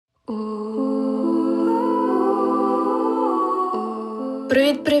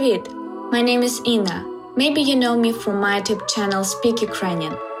Привіт! My name is Inna. Maybe you know me from my YouTube channel Speak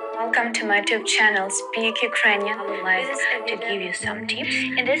Ukrainian. Welcome to my YouTube channel Speak Ukrainian. I would like to give you some tips.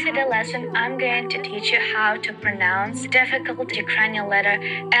 In this video lesson, I'm going to teach you how to pronounce difficult Ukrainian letter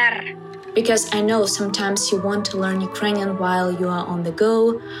R. Because I know sometimes you want to learn Ukrainian while you are on the go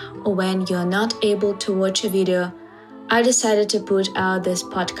or when you are not able to watch a video, I decided to put out this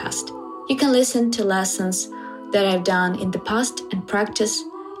podcast. You can listen to lessons that I've done in the past and practice.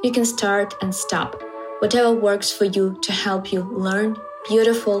 You can start and stop, whatever works for you to help you learn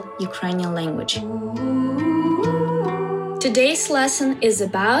beautiful Ukrainian language. Today's lesson is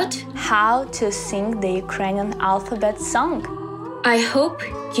about how to sing the Ukrainian alphabet song. I hope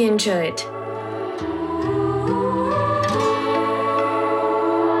you enjoy it.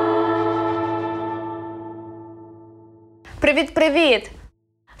 Привіт!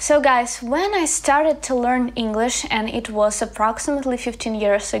 So guys, when I started to learn English, and it was approximately 15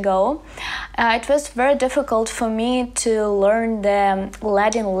 years ago, it was very difficult for me to learn the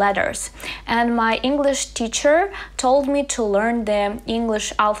Latin letters. And my English teacher told me to learn the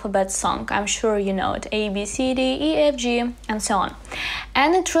English alphabet song. I'm sure you know it, A, B, C, D, E, F, G, and so on.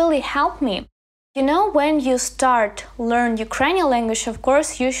 And it really helped me. You know, when you start learn Ukrainian language, of course,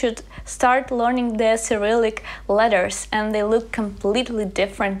 you should start learning the Cyrillic letters, and they look completely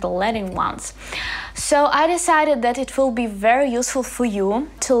different than Latin ones. So I decided that it will be very useful for you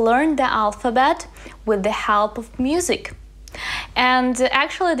to learn the alphabet with the help of music. And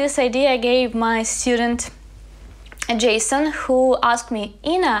actually, this idea I gave my student Jason, who asked me,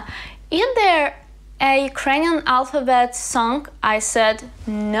 Inna, is there a Ukrainian alphabet song? I said,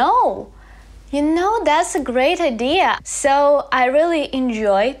 no. You know, that's a great idea. So I really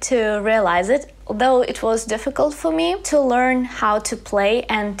enjoy to realize it, although it was difficult for me to learn how to play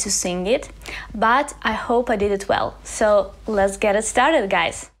and to sing it, but I hope I did it well. So let's get it started,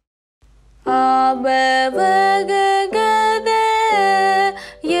 guys. A, B, V, G, G, D,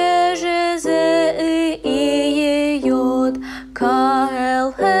 E, J, Z, I, J, K, L,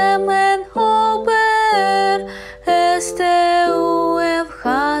 M, N, O, P, R, S, T, U, F,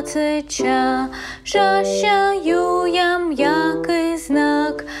 H, C, Ч, Ж, Щ, Ю, Ям, який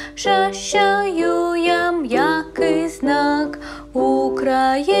знак, Ж, Щ, Ю, Ям, який знак,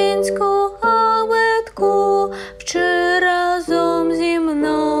 українську абетку вчи разом зі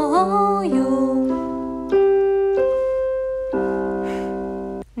мною.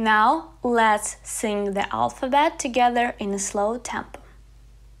 Now let's sing the alphabet together in a slow tempo.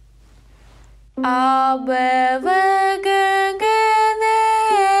 A, B, V, G, G, D,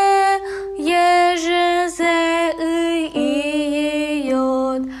 E, J, Z, I, J,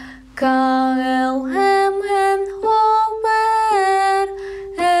 K, L, M, N, O, P, R,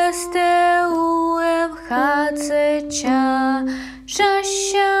 S, T, U, F, H, C, Ч, Ж,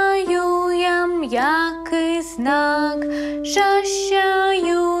 Щ, Ю, Ям, який знак, Ж, Щ,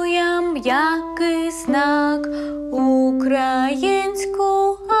 Ю, Ям, який знак,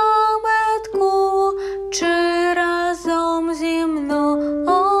 українську абетку вчи разом зі мною.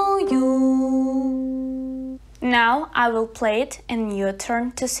 Now I will play it and your turn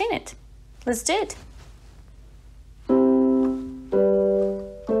to sing it. Let's do it.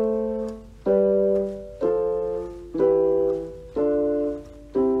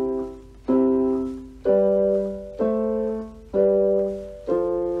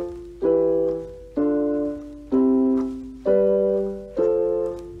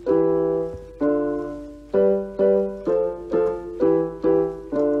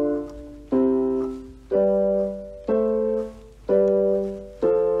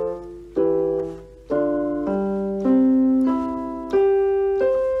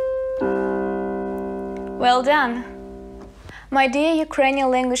 Well done! My dear Ukrainian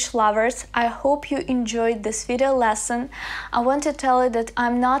language lovers, I hope you enjoyed this video lesson. I want to tell you that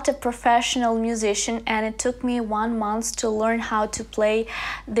I'm not a professional musician, and it took me 1 month to learn how to play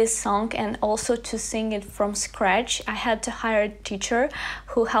this song and also to sing it from scratch. I had to hire a teacher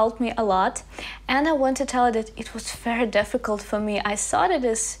who helped me a lot, and I want to tell you that it was very difficult for me. I thought it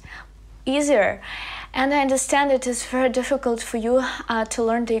is easier. And I understand it is very difficult for you to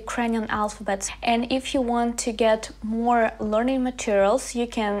learn the Ukrainian alphabet. And if you want to get more learning materials, you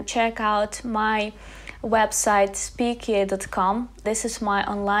can check out my website speakia.com. This is my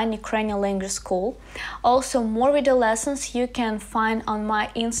online Ukrainian language school. Also, more video lessons you can find on my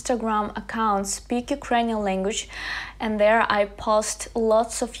Instagram account Speak Ukrainian Language, and there I post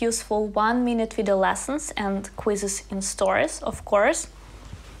lots of useful 1-minute video lessons and quizzes in stories, of course.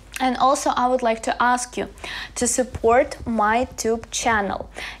 And also I would like to ask you to support my YouTube channel.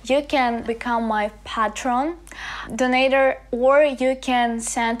 You can become my patron, donator, or you can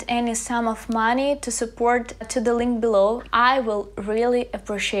send any sum of money to support to the link below. I will really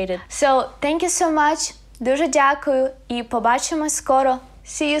appreciate it. So, thank you so much. Дуже дякую і побачимось скоро.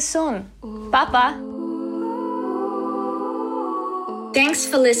 See you soon. Па-па. Thanks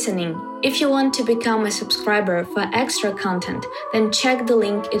for listening. If you want to become a subscriber for extra content, then check the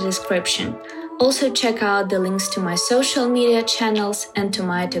link in the description. Also check out the links to my social media channels and to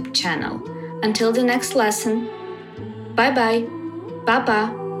my YouTube channel. Until the next lesson, bye bye,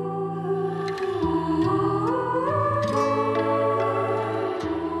 papa.